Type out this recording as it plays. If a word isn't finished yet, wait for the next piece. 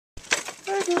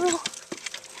Hey, girl.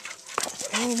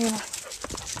 Hey,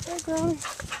 girl.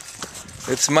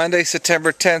 It's Monday,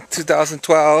 September 10th,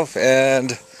 2012,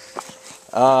 and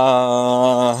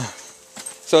so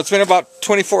it's been about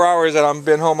 24 hours that I've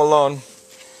been home alone,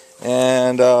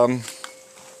 and I'm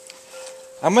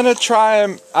gonna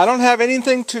try. I don't have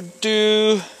anything to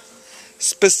do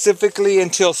specifically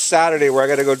until Saturday, where I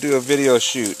gotta go do a video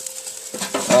shoot.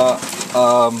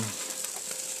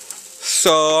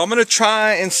 So I'm gonna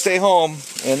try and stay home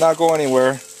and not go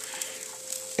anywhere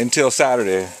until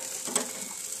Saturday.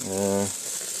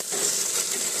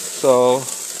 So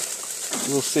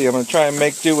we'll see. I'm gonna try and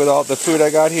make do with all the food I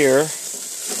got here,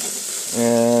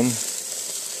 and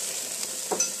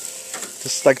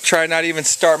just like try not even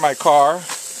start my car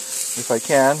if I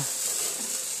can.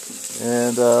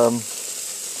 And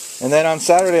then on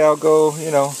Saturday I'll go,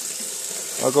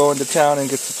 I'll go into town and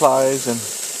get supplies, and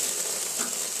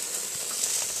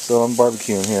so I'm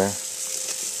barbecuing here.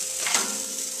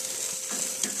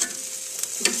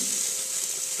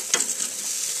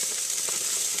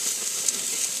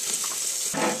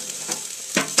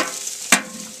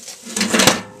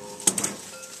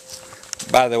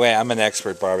 By the way, I'm an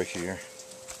expert barbecuer.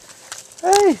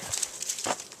 Hey!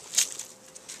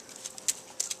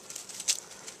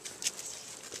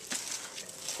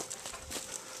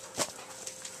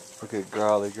 Look at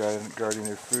Golly guarding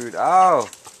their food. Ow!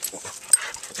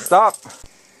 Stop!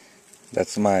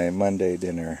 That's my Monday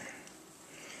dinner.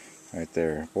 Right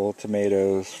there. Boiled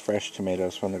tomatoes, fresh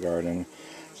tomatoes from the garden,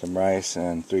 some rice,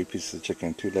 and 3 pieces of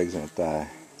chicken, 2 legs and a thigh.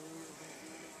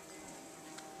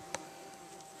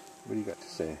 What do you got to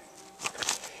say?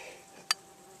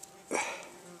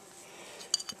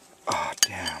 Oh,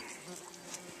 damn.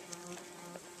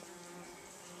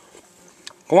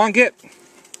 Go on, get.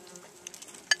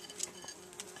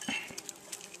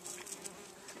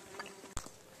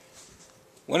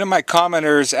 One of my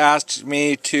commenters asked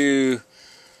me to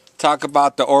talk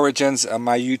about the origins of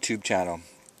my YouTube channel.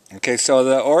 Okay, so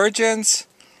the origins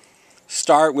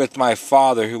start with my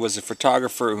father, who was a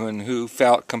photographer who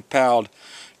felt compelled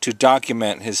to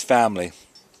document his family.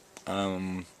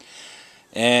 And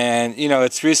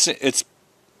it's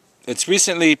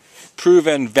recently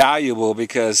proven valuable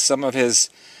because some of his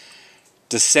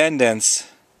descendants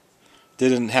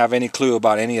didn't have any clue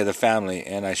about any of the family,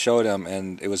 and I showed them,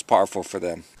 and it was powerful for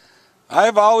them.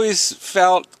 I've always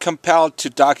felt compelled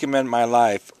to document my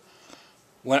life.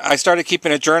 When I started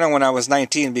keeping a journal when I was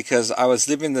 19, because I was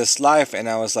living this life and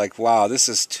I was like, wow, this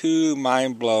is too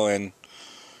mind-blowing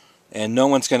and no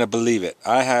one's going to believe it.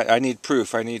 I need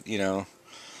proof. I need to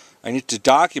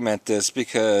document this,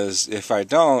 because if I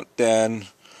don't, then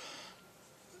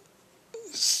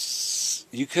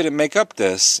you couldn't make up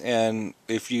this, and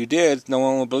if you did, no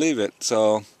one will believe it.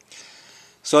 So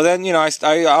then,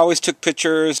 I always took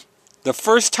pictures. The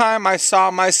first time I saw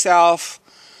myself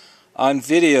on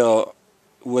video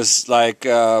was like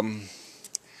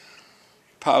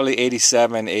probably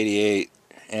 87, 88,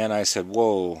 and I said,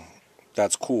 whoa,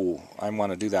 that's cool. I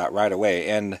want to do that right away.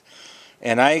 And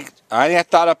I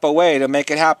thought up a way to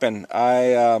make it happen.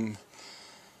 I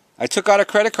took out a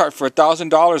credit card for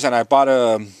 $1,000, and I bought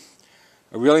a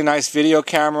really nice video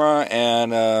camera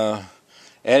and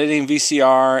editing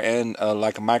VCR and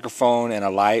like a microphone and a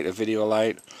light, a video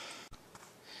light.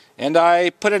 And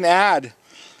I put an ad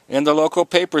in the local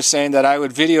paper saying that I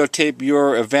would videotape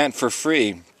your event for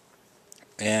free.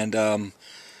 And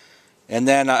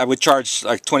then I would charge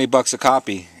like $20 a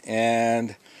copy.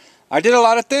 And I did a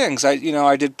lot of things. I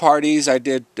did parties, I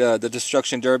did the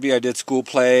Destruction Derby, I did school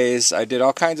plays, I did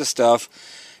all kinds of stuff.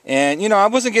 And, I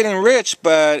wasn't getting rich,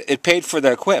 but it paid for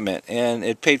the equipment. And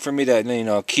it paid for me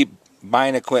to, keep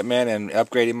buying equipment and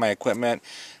upgrading my equipment.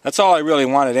 That's all I really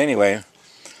wanted anyway.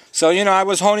 So, I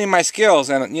was honing my skills,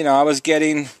 and, I was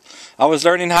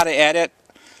learning how to edit.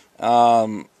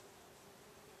 In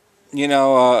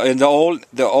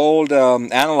the old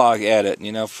analog edit,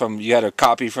 you had a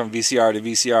copy from VCR to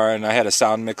VCR, and I had a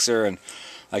sound mixer, and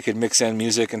I could mix in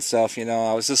music and stuff.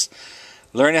 I was just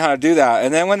learning how to do that.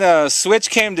 And then when the switch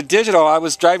came to digital, I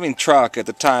was driving truck at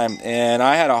the time, and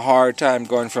I had a hard time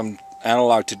going from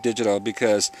analog to digital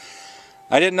because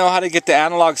I didn't know how to get the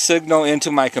analog signal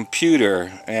into my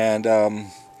computer. And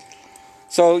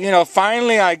so,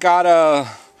 finally I got a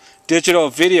digital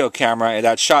video camera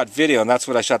that shot video, and that's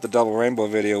what I shot the double rainbow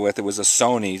video with. It was a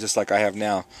Sony, just like I have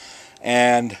now.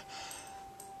 And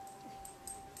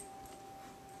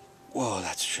whoa,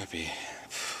 that's trippy.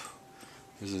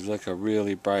 This is like a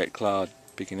really bright cloud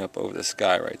picking up over the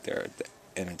sky right there,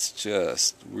 and it's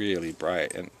just really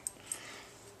bright and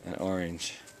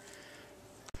orange.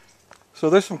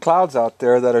 So there's some clouds out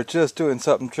there that are just doing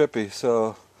something trippy.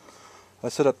 So I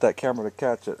set up that camera to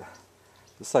catch it.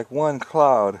 It's like one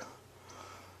cloud.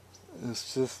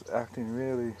 It's just acting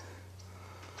really.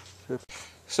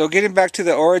 So getting back to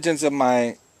the origins of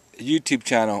my YouTube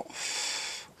channel.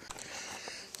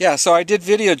 Yeah, so I did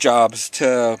video jobs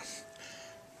to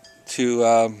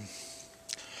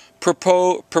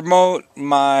promote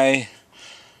my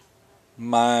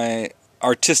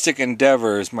artistic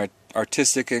endeavors, my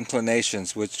artistic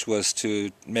inclinations, which was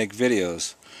to make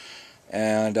videos.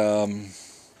 And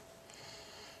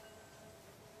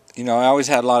you know, I always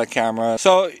had a lot of camera.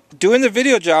 So doing the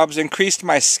video jobs increased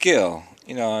my skill.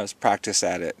 You know, I was practice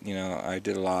at it. You know, I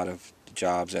did a lot of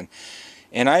jobs, and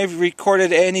I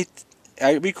recorded everything.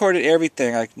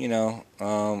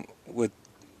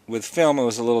 With film it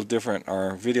was a little different,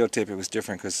 or videotape it was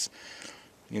different, because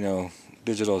you know,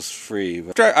 digital's free.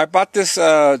 But I bought this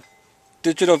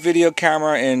digital video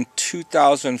camera in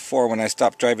 2004 when I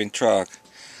stopped driving truck,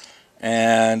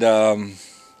 and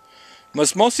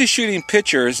was mostly shooting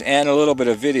pictures and a little bit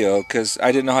of video, because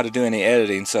I didn't know how to do any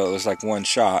editing, so it was like one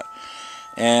shot.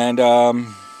 And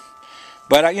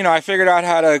but you know, I figured out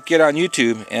how to get on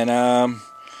YouTube, and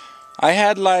I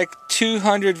had like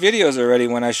 200 videos already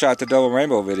when I shot the double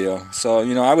rainbow video. So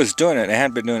you know, I was doing it. I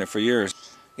hadn't been doing it for years.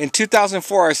 In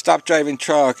 2004 I stopped driving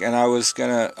truck, and I was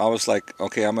like,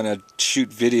 okay, I'm gonna shoot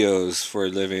videos for a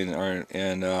living,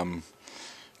 and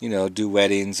you know, do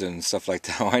weddings and stuff like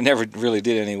that. I never really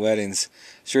did any weddings.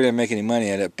 Sure didn't make any money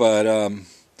at it, but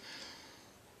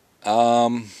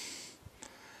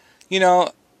you know,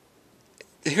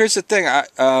 here's the thing.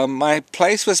 My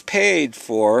place was paid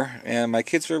for, and my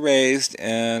kids were raised,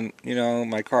 and you know,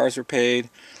 my cars were paid.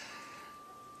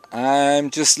 I'm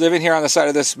just living here on the side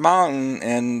of this mountain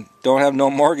and don't have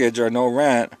no mortgage or no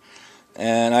rent,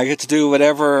 and I get to do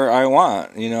whatever I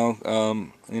want. You know,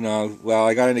 well,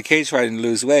 I got into cage fighting to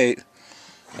lose weight,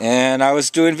 and I was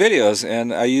doing videos,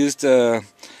 and I used the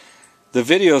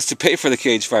videos to pay for the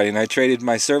cage fighting. I traded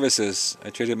my services. I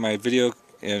traded my video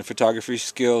and photography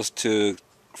skills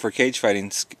for cage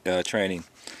fighting training.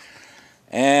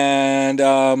 And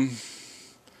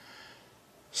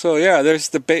so yeah, there's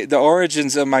the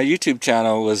origins of my YouTube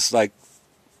channel was like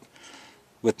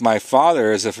with my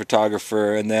father as a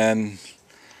photographer, and then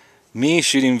me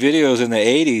shooting videos in the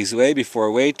 80s, way before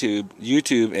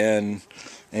YouTube,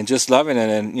 and just loving it,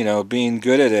 and you know, being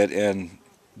good at it, and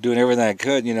doing everything I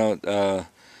could, you know,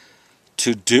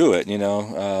 to do it, you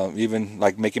know, even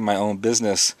like making my own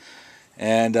business.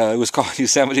 And it was called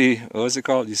Yosemite. What was it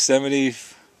called? Yosemite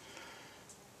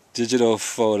Digital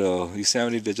Photo.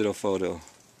 Yosemite Digital Photo.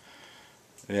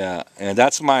 Yeah, and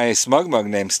that's my smug mug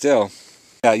name still.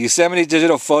 Yeah, Yosemite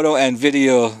Digital Photo and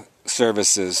Video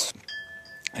Services.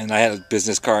 And I had a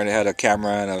business card, and it had a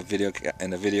camera and a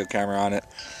video camera on it.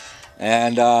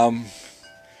 And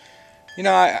you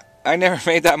know, I never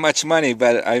made that much money,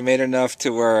 but I made enough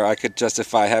to where I could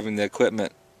justify having the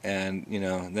equipment, and you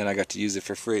know, then I got to use it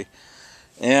for free.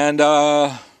 And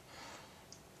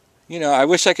you know, I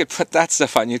wish I could put that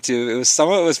stuff on YouTube. Some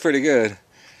of it was pretty good.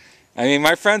 I mean,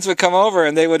 my friends would come over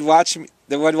and they would watch me.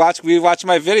 We'd watch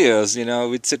my videos. You know,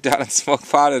 we'd sit down and smoke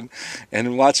pot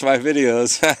and watch my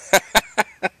videos.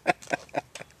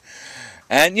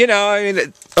 And you know, I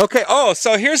mean, okay. Oh,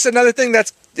 so here's another thing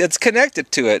that's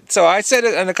connected to it. So I said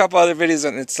it in a couple other videos,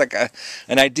 and it's like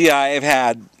an idea I've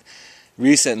had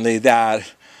recently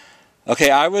that,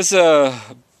 okay, I was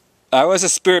a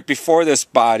spirit before this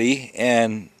body,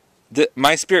 and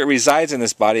my spirit resides in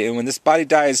this body, and when this body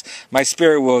dies, my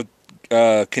spirit will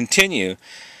continue.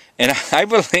 And I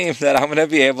believe that I'm going to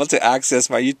be able to access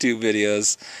my YouTube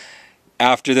videos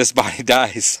after this body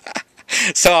dies.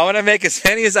 So I want to make as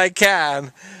many as I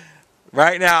can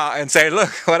right now and say, look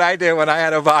what I did when I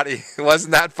had a body.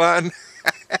 Wasn't that fun?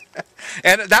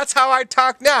 And that's how I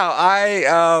talk now.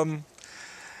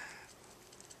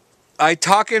 I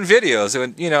talk in videos,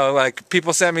 and you know, like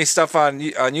people send me stuff on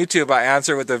YouTube, I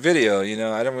answer with a video. You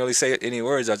know, I don't really say any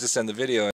words. I just send the video.